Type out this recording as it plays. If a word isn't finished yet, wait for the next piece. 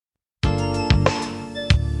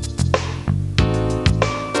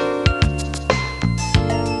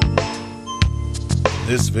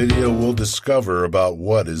this video we'll discover about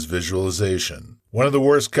what is visualization. One of the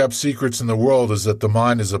worst kept secrets in the world is that the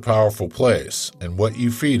mind is a powerful place, and what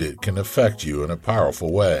you feed it can affect you in a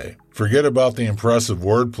powerful way. Forget about the impressive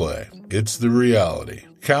wordplay. It's the reality.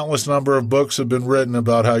 Countless number of books have been written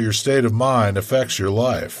about how your state of mind affects your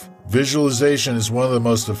life. Visualization is one of the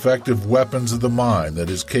most effective weapons of the mind that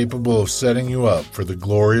is capable of setting you up for the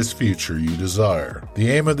glorious future you desire. The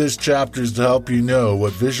aim of this chapter is to help you know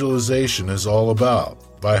what visualization is all about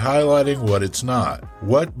by highlighting what it's not,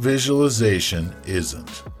 what visualization isn't.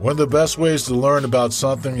 One of the best ways to learn about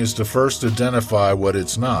something is to first identify what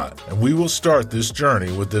it's not, and we will start this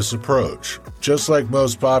journey with this approach. Just like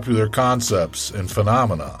most popular concepts and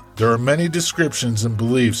phenomena, there are many descriptions and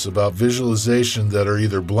beliefs about visualization that are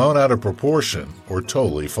either blown out of proportion or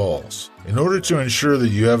totally false. In order to ensure that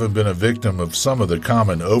you haven't been a victim of some of the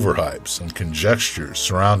common overhypes and conjectures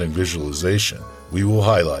surrounding visualization, we will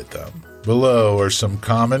highlight them. Below are some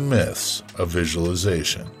common myths of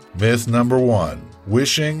visualization. Myth number 1.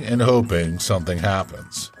 Wishing and hoping something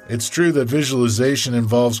happens. It's true that visualization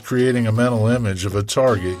involves creating a mental image of a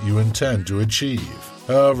target you intend to achieve.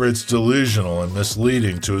 However, it's delusional and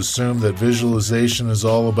misleading to assume that visualization is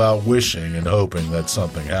all about wishing and hoping that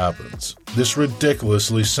something happens. This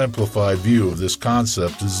ridiculously simplified view of this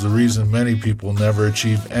concept is the reason many people never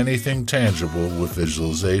achieve anything tangible with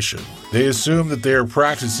visualization. They assume that they are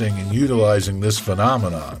practicing and utilizing this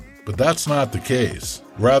phenomenon, but that's not the case.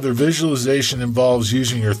 Rather, visualization involves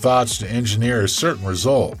using your thoughts to engineer a certain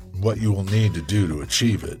result, what you will need to do to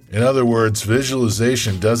achieve it. In other words,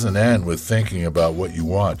 visualization doesn't end with thinking about what you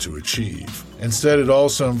want to achieve. Instead, it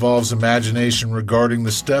also involves imagination regarding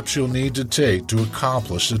the steps you'll need to take to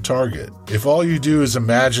accomplish the target. If all you do is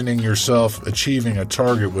imagining yourself achieving a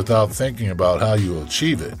target without thinking about how you will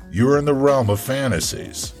achieve it, you are in the realm of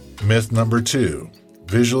fantasies. Myth number 2.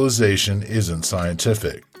 Visualization isn't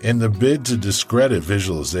scientific. In the bid to discredit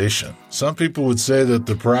visualization, some people would say that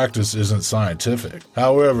the practice isn't scientific.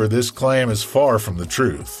 However, this claim is far from the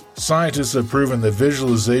truth. Scientists have proven that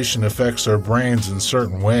visualization affects our brains in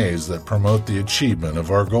certain ways that promote the achievement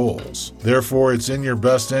of our goals. Therefore, it's in your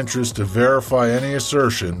best interest to verify any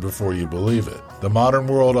assertion before you believe it. The modern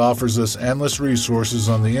world offers us endless resources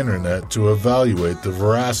on the internet to evaluate the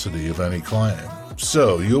veracity of any claim.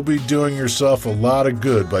 So, you'll be doing yourself a lot of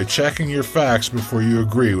good by checking your facts before you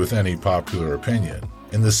agree with any popular opinion.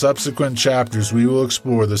 In the subsequent chapters, we will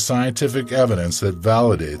explore the scientific evidence that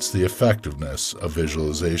validates the effectiveness of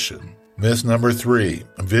visualization. Myth number 3.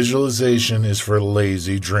 Visualization is for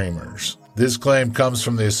lazy dreamers. This claim comes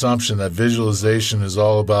from the assumption that visualization is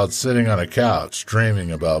all about sitting on a couch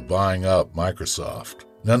dreaming about buying up Microsoft.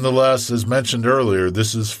 Nonetheless, as mentioned earlier,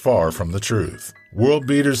 this is far from the truth. World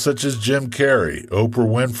beaters such as Jim Carrey, Oprah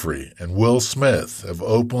Winfrey, and Will Smith have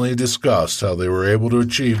openly discussed how they were able to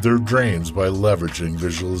achieve their dreams by leveraging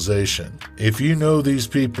visualization. If you know these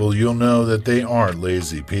people, you'll know that they aren't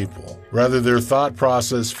lazy people. Rather, their thought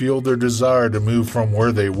process fueled their desire to move from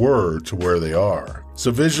where they were to where they are. So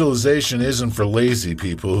visualization isn't for lazy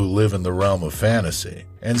people who live in the realm of fantasy.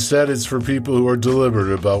 Instead, it's for people who are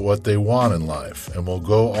deliberate about what they want in life and will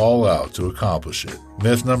go all out to accomplish it.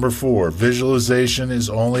 Myth number 4. Visualization is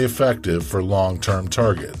only effective for long-term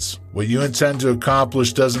targets. What you intend to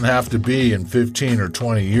accomplish doesn't have to be in 15 or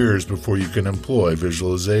 20 years before you can employ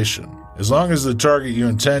visualization. As long as the target you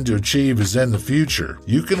intend to achieve is in the future,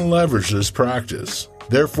 you can leverage this practice.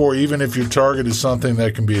 Therefore, even if your target is something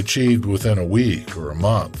that can be achieved within a week or a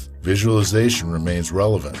month, visualization remains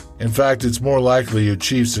relevant. In fact, it's more likely you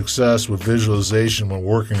achieve success with visualization when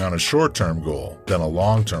working on a short-term goal than a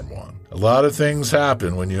long-term one. A lot of things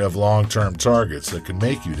happen when you have long-term targets that can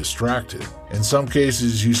make you distracted. In some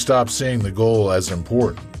cases, you stop seeing the goal as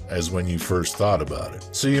important as when you first thought about it.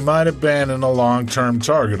 So you might abandon a long-term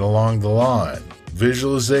target along the line.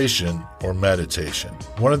 Visualization or meditation.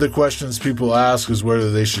 One of the questions people ask is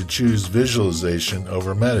whether they should choose visualization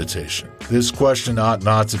over meditation. This question ought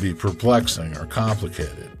not to be perplexing or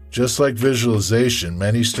complicated. Just like visualization,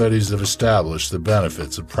 many studies have established the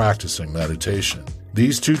benefits of practicing meditation.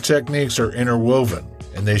 These two techniques are interwoven,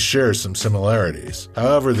 and they share some similarities.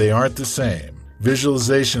 However, they aren't the same.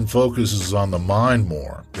 Visualization focuses on the mind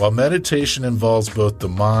more, while meditation involves both the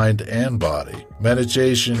mind and body.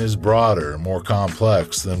 Meditation is broader and more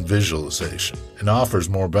complex than visualization and offers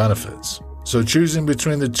more benefits. So choosing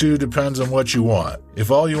between the two depends on what you want. If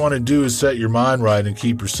all you want to do is set your mind right and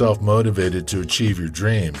keep yourself motivated to achieve your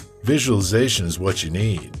dream, visualization is what you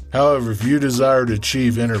need. However, if you desire to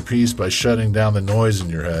achieve inner peace by shutting down the noise in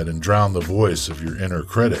your head and drown the voice of your inner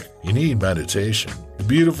critic, you need meditation. To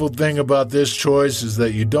beautiful thing about this choice is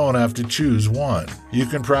that you don't have to choose one. You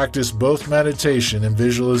can practice both meditation and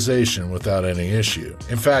visualization without any issue.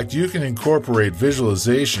 In fact, you can incorporate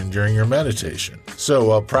visualization during your meditation. So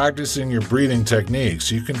while practicing your breathing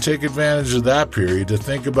techniques, you can take advantage of that period to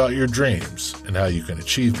think about your dreams and how you can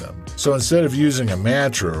achieve them. So instead of using a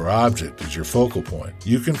mantra or object as your focal point,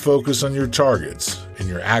 you can focus on your targets and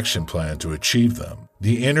your action plan to achieve them.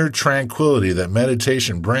 The inner tranquility that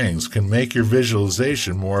meditation brings can make your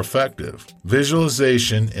visualization more effective.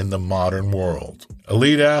 Visualization in the modern world.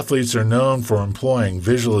 Elite athletes are known for employing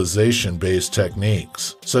visualization-based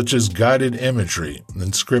techniques, such as guided imagery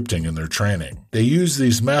and scripting in their training. They use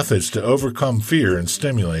these methods to overcome fear and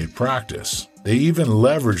stimulate practice. They even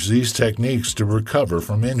leverage these techniques to recover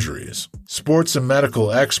from injuries. Sports and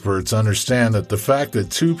medical experts understand that the fact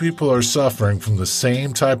that two people are suffering from the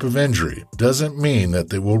same type of injury doesn't mean that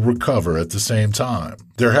they will recover at the same time.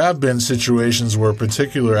 There have been situations where a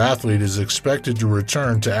particular athlete is expected to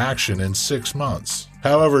return to action in 6 months.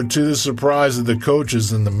 However, to the surprise of the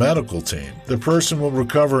coaches and the medical team, the person will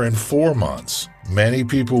recover in 4 months. Many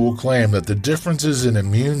people will claim that the differences in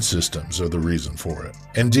immune systems are the reason for it.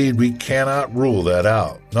 Indeed, we cannot rule that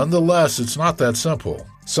out. Nonetheless, it's not that simple.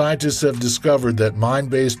 Scientists have discovered that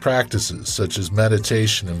mind-based practices such as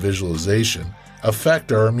meditation and visualization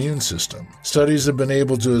affect our immune system. Studies have been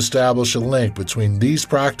able to establish a link between these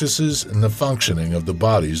practices and the functioning of the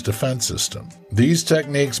body's defense system. These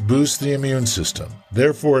techniques boost the immune system.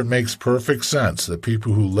 Therefore, it makes perfect sense that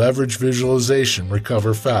people who leverage visualization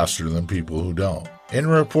recover faster than people who don't. In a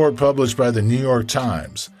report published by the New York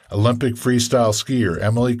Times, Olympic freestyle skier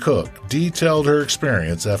Emily Cook detailed her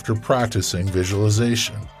experience after practicing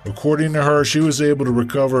visualization. According to her, she was able to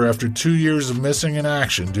recover after 2 years of missing in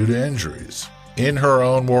action due to injuries. In her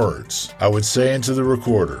own words, "I would say into the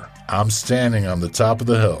recorder, I'm standing on the top of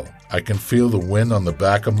the hill. I can feel the wind on the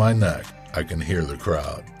back of my neck. I can hear the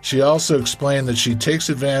crowd." She also explained that she takes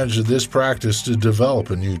advantage of this practice to develop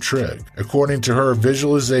a new trick. According to her,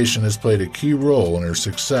 visualization has played a key role in her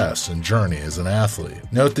success and journey as an athlete.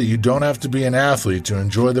 Note that you don't have to be an athlete to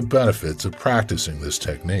enjoy the benefits of practicing this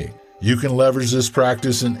technique. You can leverage this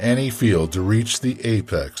practice in any field to reach the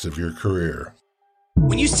apex of your career.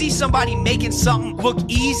 When you see somebody making something look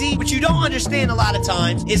easy, what you don't understand a lot of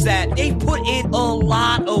times is that they put in a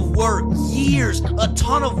lot of work, years, a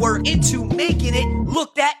ton of work into making it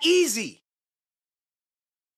look that easy.